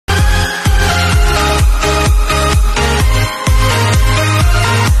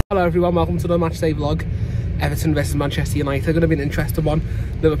everyone, welcome to the Matchday vlog. Everton versus Manchester United, going to be an interesting one.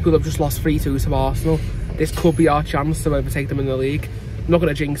 Liverpool have just lost 3-2 to Arsenal. This could be our chance to overtake them in the league. I'm not going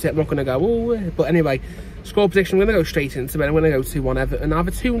to jinx it, I'm not going to go, oh, but anyway, score prediction, we're going to go straight into it. I'm going to go 2-1 Everton,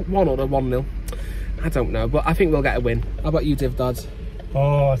 either 2-1 or a 1-0. I don't know, but I think we'll get a win. How about you, Div Dad?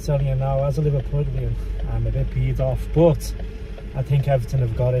 Oh, I'm telling you now, as a Liverpoolian, I'm a bit peed off, but I think Everton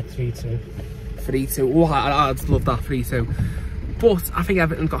have got it 3-2. 3-2, oh, I'd love that 3-2. But I think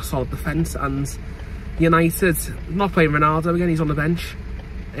Everton got a solid defence, and United not playing Ronaldo again, he's on the bench.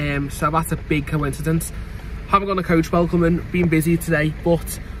 So that's a big coincidence. Haven't got a coach welcoming, been busy today,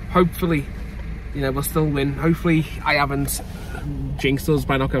 but hopefully, you know, we'll still win. Hopefully I haven't jinxed us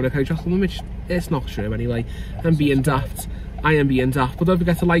by not going to coach welcoming, which it's not true anyway. I'm being daft. I am being daft. But don't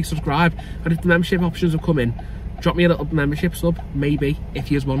forget to like, subscribe, and if the membership options have come in, drop me a little membership sub, maybe, if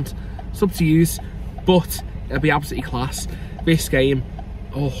you want. It's up to yous, but it'll be absolutely class. This game,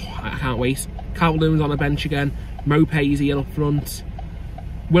 oh, I can't wait. Calvert-Lewin's on the bench again. Mope's here up front.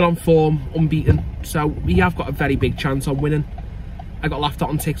 We're on form, unbeaten, so we have got a very big chance on winning. I got laughed at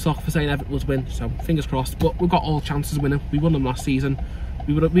on TikTok for saying Everton would win, so fingers crossed. But we've got all chances of winning. We won them last season.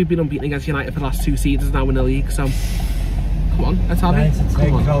 We've been unbeaten against United for the last 2 seasons now in the league, so come on, let's have it.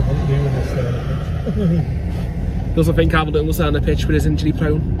 Come on. Doesn't think Calvert-Lewin will stay on the pitch with his injury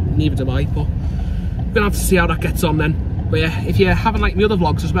prone. Neither do I, but we're going to have to see how that gets on then. But yeah, if you haven't liked my other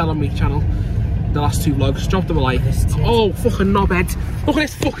vlogs as well on my channel, the last 2 vlogs, drop them a like. Oh, fucking knobhead. Look at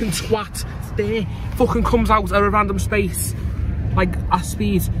this fucking twat. It's there. Fucking comes out at a random space. Like, at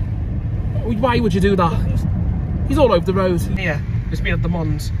speed. Why would you do that? He's all over the road. Here, he's been at the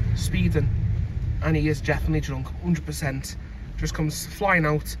Mons, speeding. And he is definitely drunk, 100%. Just comes flying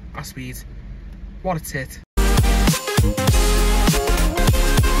out at speed. What a tit.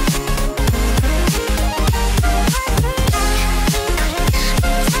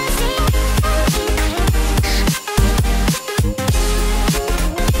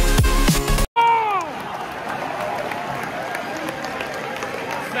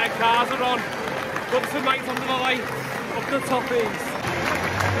 Cars are on, got some lights under the light, up the toppings.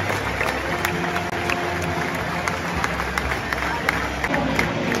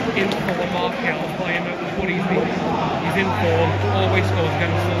 In form, Markel playing at what he's in form, always scores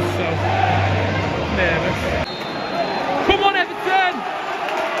against us, so nervous. Come on Everton!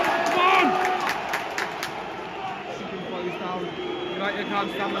 Come on! Closed down. United can't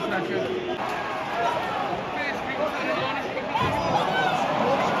stand the pressure.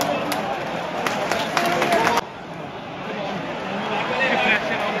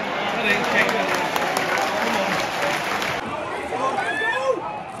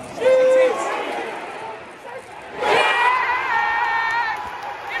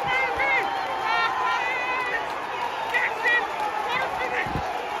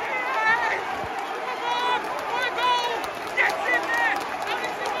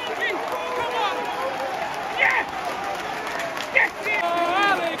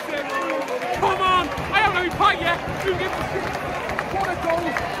 What a goal!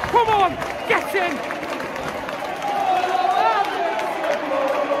 Come on, get in!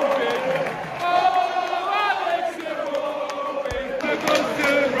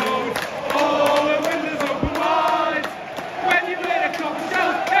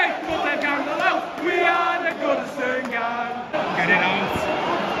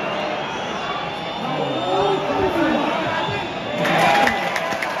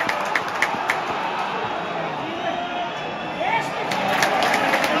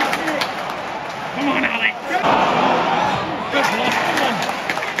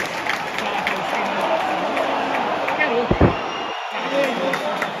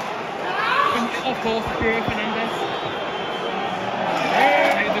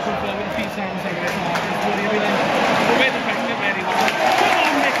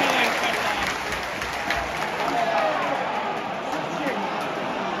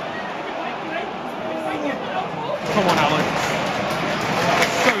 Come on, Alan.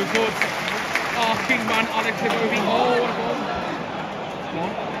 So good. Oh, Kingman, Alex, oh, what a goal. Come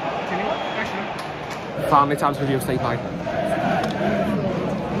on. Continue. Finally, time to review a steak pie.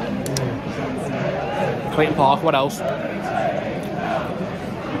 Clayton Park, what else?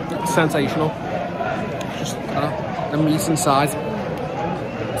 Sensational. Just the meat inside.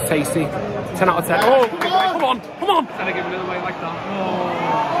 Tasty. 10 out of 10. Oh, come on, come on! Trying to give it away like that. Oh.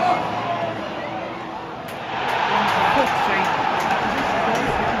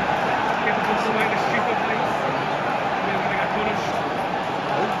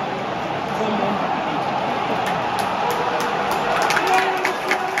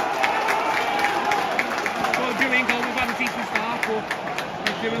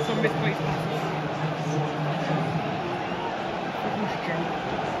 Doing some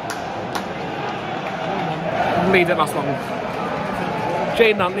Didn't need it last long.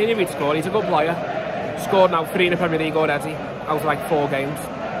 Jayden Anthony didn't score, he's a good player. Scored now 3 in the Premier League already, out of like 4 games.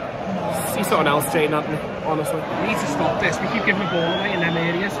 He's something else, Jayden Anthony, honestly. We need to stop this. We keep giving the ball away in them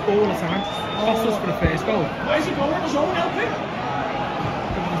areas all the time. Cost us for the first goal. Where's he going? His own helping?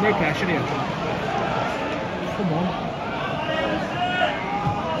 There's no pressure here. Come on.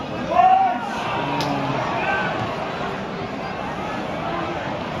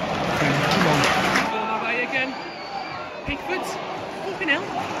 Come on. Ball that way again. Pickford. Fucking hell.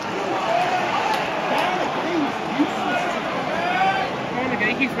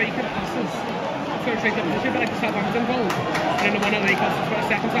 He keeps making passes. It's going to take the position, but like the Southampton goal. And then the one that they cost us for a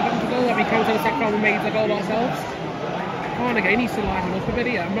second Southampton goal. That we counter-attack from and made the goal ourselves. Carnegie needs to liven up a bit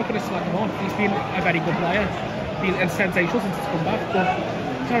here. I'm not going to slag him on. He's been a very good player. Been sensational since he's come back. But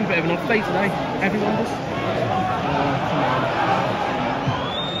he's having a bit of an off day today. Everyone does. Come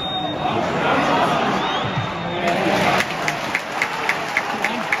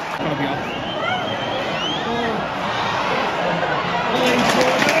on. Gotta be off.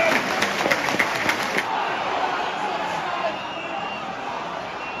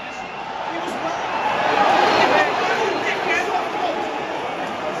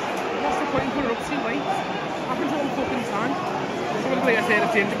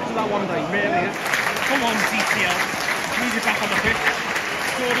 That one day, really is. Come on, DCL. Need it back on the pitch.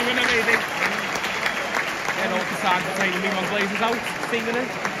 Scored a winner, maybe. Then all decided to take the new one's lasers out, steaming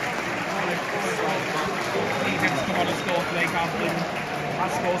it. Needs him to come on and score today, Carlton.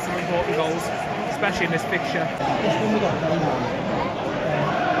 Has scored some important goals, especially in this fixture.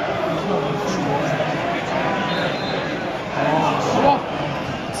 What?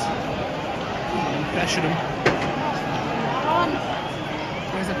 Pressure him.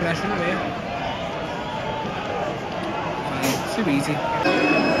 Where's the pressure here? Too easy.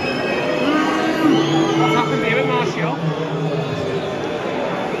 What's happened here with Martial?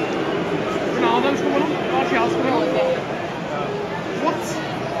 Ronaldo's coming on. Martial's coming on. What?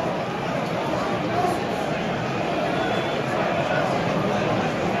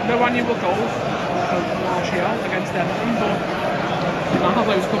 No annual goals for Martial against Everton, but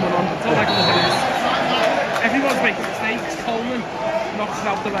Ronaldo's coming on. It's all like look at this. Everyone's making mistakes. Coleman knocks it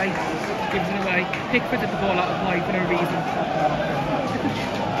out the way, gives it away. Pickford did the ball out of play for no reason.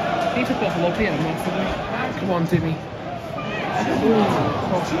 Need to bottle up here, massively. Come on, Timmy. Come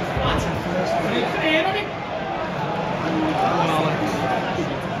on, Alex.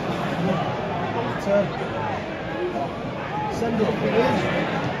 Send up, please.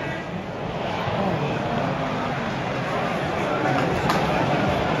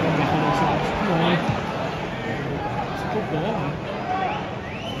 Come on. It's a good ball, man.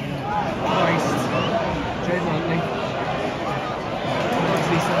 Christ. Jayden Anthony. What's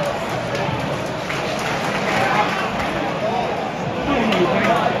Lisa?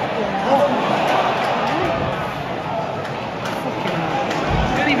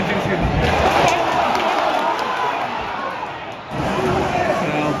 Didn't even do too much.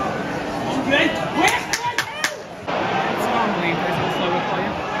 It's unbelievable. He's a slower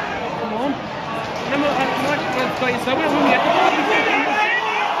player. Come on. Let's play it somewhere.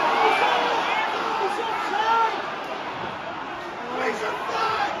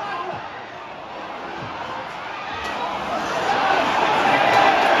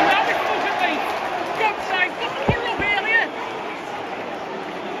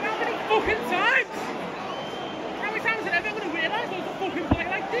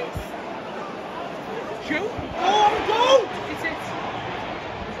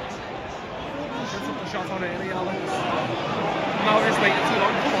 Shot on early, Alex. No, it's waiting too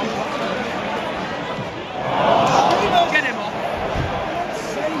long. Come on. Get him off.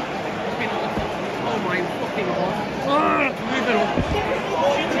 Oh my fucking god. Move it up.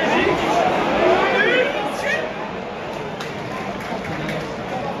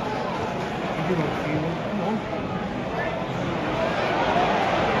 Come on.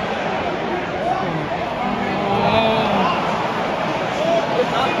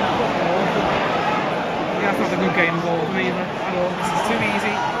 That's not a good game goal for me either. I know, this is too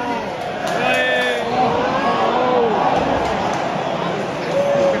easy.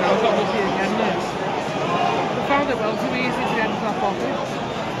 I've got lucky again there. I found it well too easy to get into that pocket. I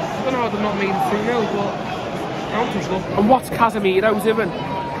don't know how they're not mean 3-0, but I'm just lucky. And what's Casemiro doing?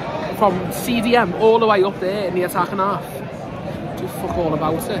 From CDM all the way up there in the attacking half. Just fuck all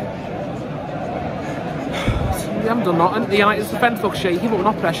about it. We haven't done nothing. The United's defence looks shaky, but we're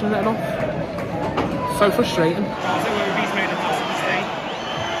not pressuring it enough. So frustrating.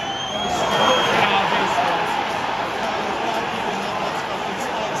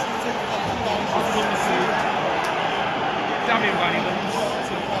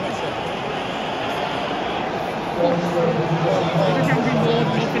 but I think he'll do more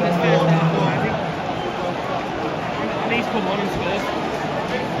than enough in this first half already. And he's come on and scored.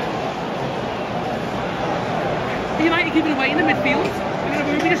 United keep it away in the midfield.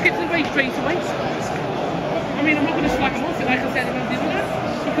 We just get to the way straight away. I mean, I'm not going to slack him off, like I said about the other guy,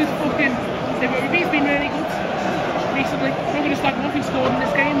 because fucking he's been really good recently. I'm not going to slack him off. He scored in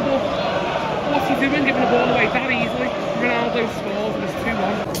this game, but what's he doing, giving the ball away that easily? Ronaldo scores and it's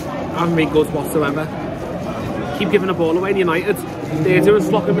 2-1. Haven't been good whatsoever. Keep giving the ball away in United. They're doing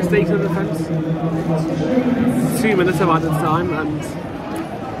sloppy mistakes in the defence. 2 minutes of added time and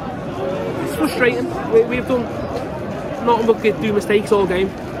it's frustrating. We've done nothing but do mistakes all game.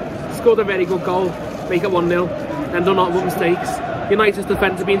 Scored a very good goal, make it 1-0, then done nothing but mistakes. United's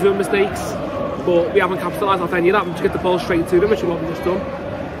defence have been doing mistakes, but we haven't capitalised off any of that. We just get the ball straight to them, which is what we've just done.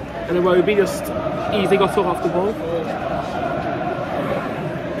 And then Iwobi just easily got took off the ball.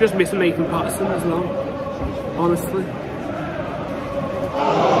 Just missing Nathan Patterson as well, honestly.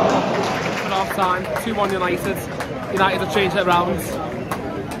 At half time, 2-1 United. United have changed it around.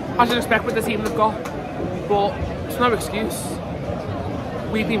 I should expect what the team they've got, but it's no excuse.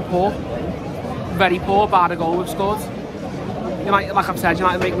 We've been poor, very poor, by the goal we've scored. United, like I've said,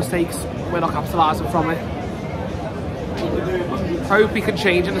 United make mistakes, we're not capitalising from it. I hope we can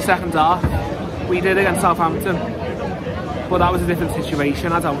change in the second half. We did against Southampton, but that was a different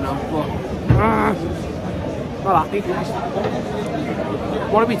situation, I don't know. But not happy.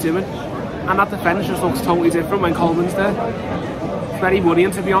 What are we doing? And that defence just looks totally different when Coleman's there. It's very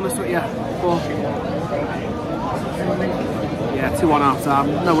worrying, to be honest with you. But yeah, 2-1 half time.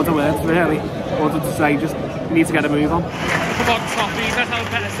 No other words really. Other to say, just need to get a move on. Come on, Toffees, let's have a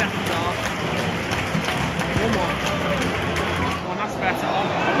better second half. One more. One, that's better.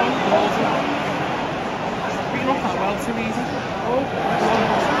 Come on, balls. Beating off that well, too easy. Oh, come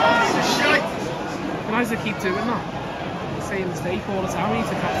on. Shite. Nice to keep doing that. Same mistake all the time, we need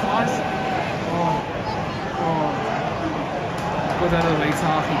to capitalise. Oh. Good out of the way,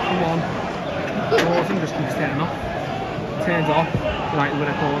 Tarky, come on. Gordon just keeps getting off. Turns off, right with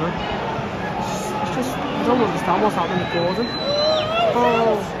a corner. It's just, I don't understand what's happening with Gordon. Oh,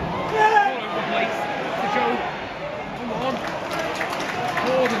 all over the place. It's a joke. Come on.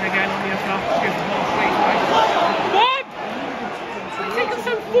 Gordon again on the attack. Gives the ball straight away. Come on! It's taking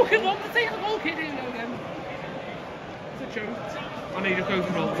so fucking long to take the ball, kid, here we go again. It's a joke. And he just goes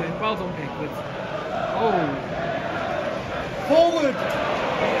and rolls in. Well done, Pickford. Oh. Forward!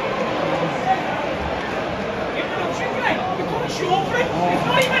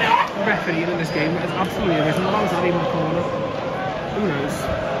 The referee in this game is absolutely abysmal. That was not even a corner. Who knows?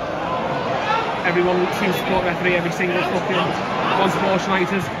 Everyone seems to support referee every single fucking one Sports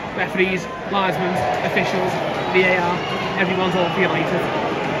United. Referees, linesmen, officials, VAR, everyone's all for United.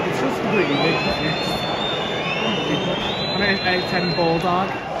 It's just completely ridiculous. And there's 10 ball dog.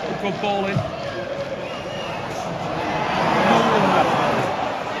 Good ball in.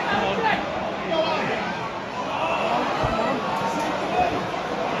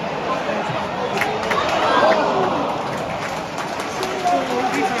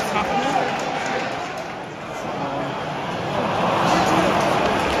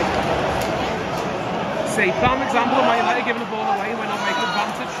 Prime example of Man United giving the ball away, we're not making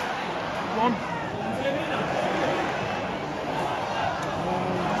advantage. Come on.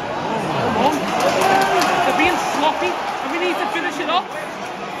 Come on. They're being sloppy and we need to finish it off.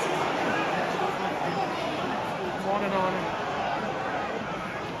 On and on.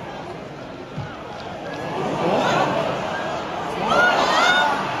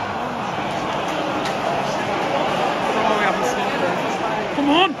 Oh, we haven't stopped there. Come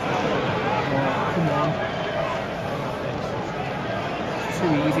on. Come on. Too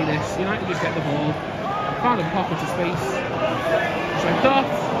easy this. United just get the ball, find a pocket of space. Just like that.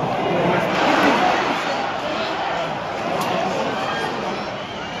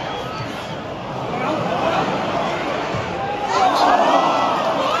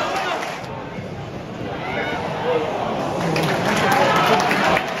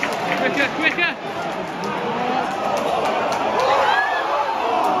 Quicker!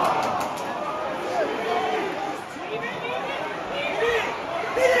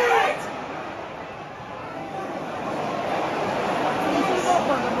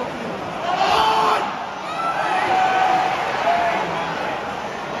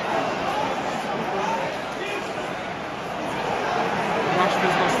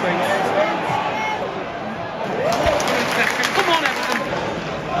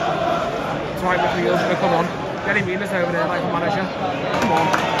 Right midfield, so come on. Getting Minas over there like a manager. Come on.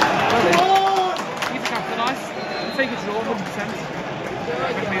 Well, he's capitalise. Take a draw 100%.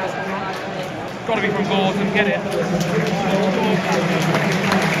 Midfield's coming on. got to be from Gordon, get it. That's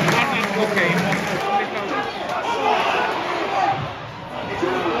a good game.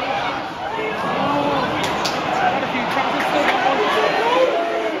 Got a few chances, still got one.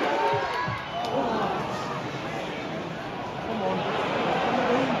 Come on.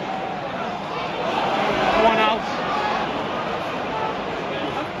 Come on out.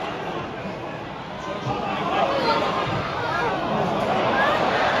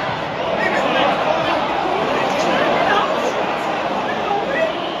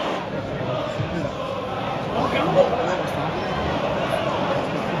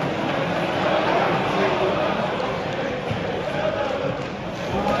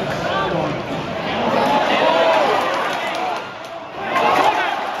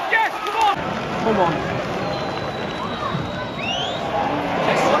 Come on.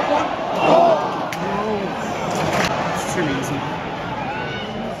 It's too easy.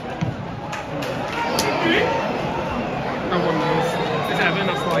 No one knows. It's Everton,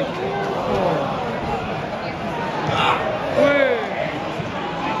 that's like.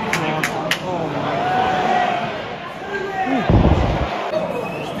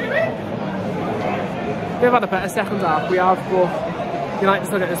 We've had a better second half, we have, but United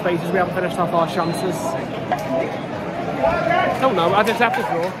still getting spaces, we haven't finished off our chances. Don't know, I'd accept a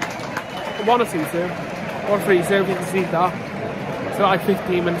draw. 1 or 2-2. 1-3-2 if you can see that. So like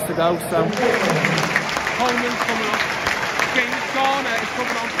 15 minutes to go, so. Coleman's coming on. James Garner is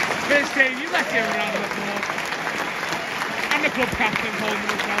coming on. First game, you left him around the floor. And the club captain,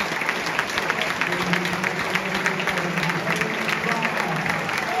 Coleman as well.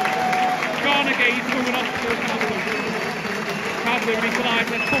 Garner Gage coming off. Cadbury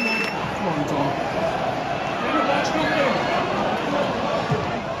equaliser, come on. Come on, John.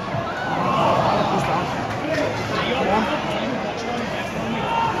 What's that?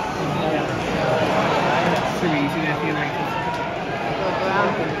 Too easy there for United.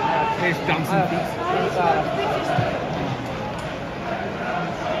 There's dancing feet.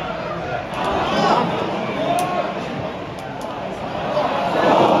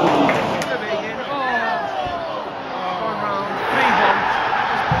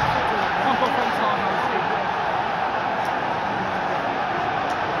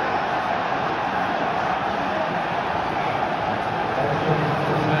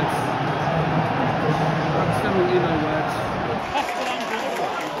 Absolutely no words.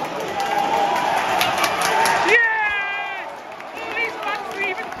 Yes! All these fans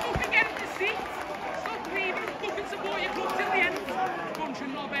leaving, fucking get in the seats. Stop leaving, fucking support your club till the end. Bunch of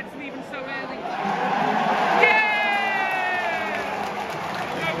knobheads leaving so early. Yeah!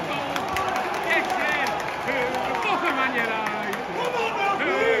 No goal. Yes, yeah. Fucking Man United.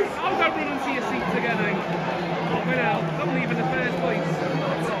 I'll go run and see your seats again, eh? Fucking hell, don't leave in the first place.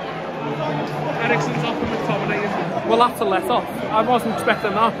 Ericsson's off and McTominay. Well, that's a let-off. I wasn't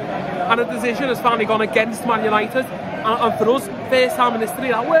expecting that. And the decision has finally gone against Man United. And for us, first time in history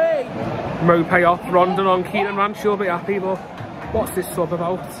that way. Mopay off, Rondon on, Keenan Ranch, she'll be happy, but what's this sub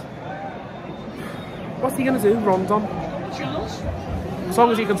about? What's he going to do, Rondon? As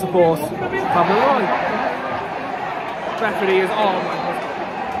long as he can support Pablo Roy. Referee is, oh my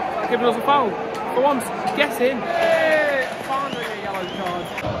god. Giving us a foul. For once, get in. Hey, finally a yellow card.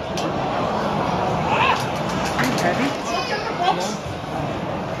 Heavy.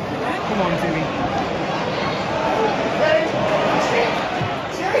 Come on, Jimmy.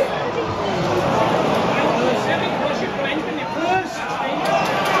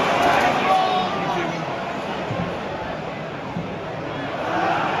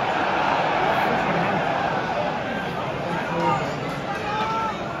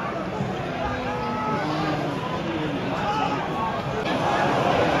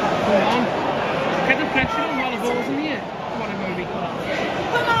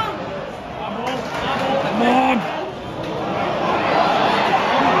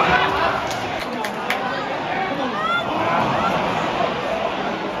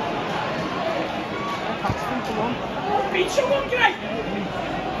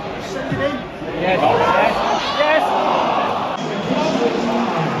 Yes.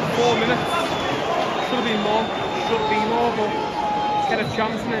 4 minutes. Should have been more. Should be more, but get a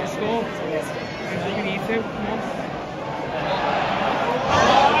chance and then score. You need to. Come on.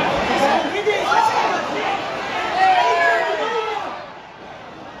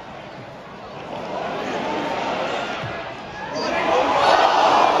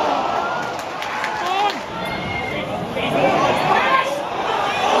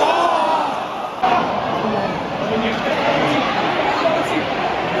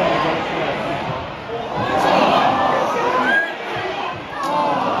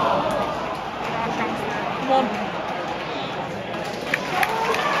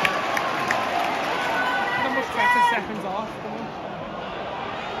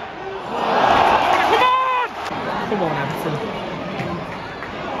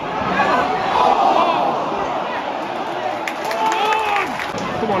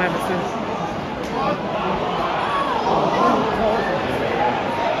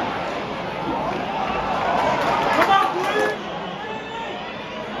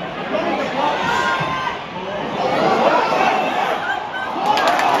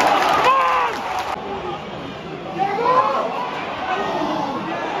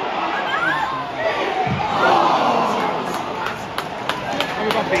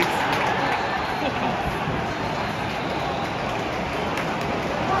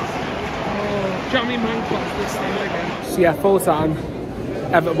 Johnny Man clocks this time again. So yeah, full time,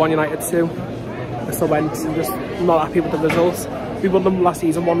 Everton 1, United 2. I still went and just not happy with the results. We won them last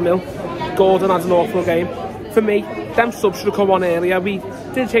season 1-0. Gordon had an awful game. For me, them subs should have come on earlier. We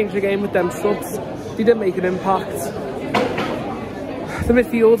did change the game with them subs. They didn't make an impact. The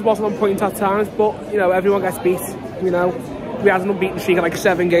midfield wasn't on point at times, but you know, everyone gets beat. You know, we had an unbeaten streak of like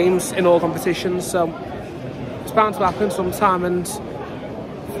 7 games in all competitions, so it's bound to happen sometime. And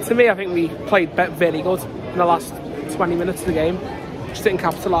to me, I think we played very good in the last 20 minutes of the game. Just didn't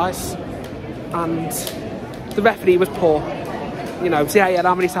capitalise, and the referee was poor. You know, see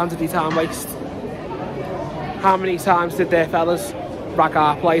how many times did he time waste? How many times did their fellas rag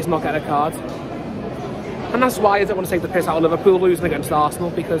our players not get a card? And that's why I don't want to take the piss out of Liverpool losing against Arsenal,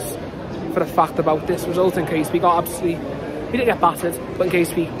 because for the fact about this result, in case we got absolutely, we didn't get battered, but in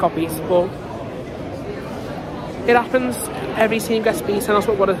case we got beat. But it happens, every team gets beat, and that's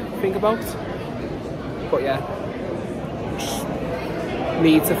what we've got to think about. But yeah, just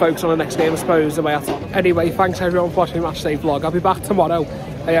need to focus on the next game, I suppose, the way out. Anyway, thanks everyone for watching the Matchday vlog. I'll be back tomorrow,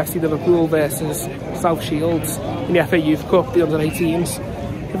 AFC Liverpool versus South Shields in the FA Youth Cup, the under-18s.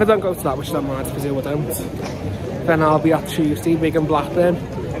 If I don't go to that, which I don't mind, because I don't, then I'll be at Tuesday, Wigan Blackburn.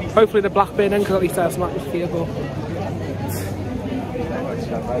 Hopefully the Blackburn end, because at least there's some atmosphere, but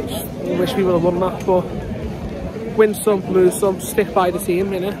I wish we would have won that, but win some, lose some, stick by the team,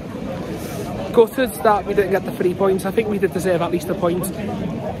 innit? Gutted that we didn't get the 3 points. I think we did deserve at least a point.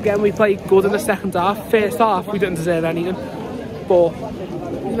 Again, we played good in the second half. First half, we didn't deserve anything, but,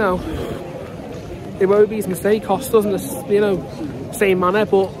 you know, Iwobi's mistake cost us in this, you know, same manner,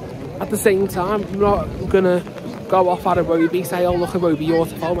 but at the same time, I'm not gonna go off at Iwobi, say, oh look, Iwobi, you're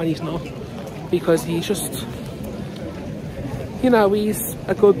the fault, when he's not, because he's just, you know, he's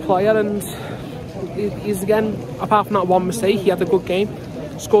a good player, and he's, again, apart from that one mistake, he had a good game,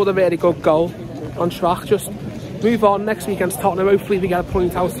 scored a really good goal, on track. Just move on next week against Tottenham. Hopefully we get a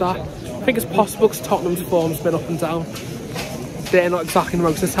point out of that. I think it's possible, because Tottenham's form's been up and down. They're not exactly the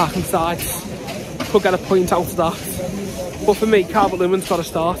most attacking sides. Could get a point out of that. But for me, Calvert-Lewin's got to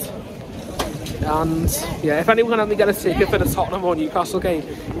start. And yeah, if anyone can help me get a ticket for the Tottenham or Newcastle game,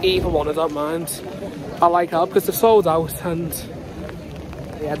 either one, I don't mind. I like help, because they're sold out, and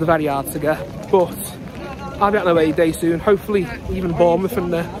yeah, they're very hard to get. But I'll be on the away day soon. Hopefully even Bournemouth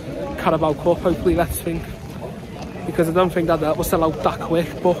in the Carabao Cup, hopefully, let's think. Because I don't think that will sell out that quick,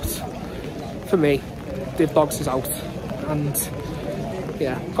 but for me, Div Dogs is out. And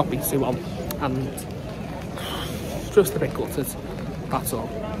yeah, got beat 2-1. And just a bit gutted, that's all.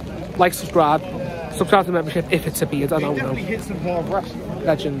 Like, subscribe to the membership if it's a beard, I don't know.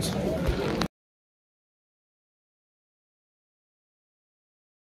 Legends.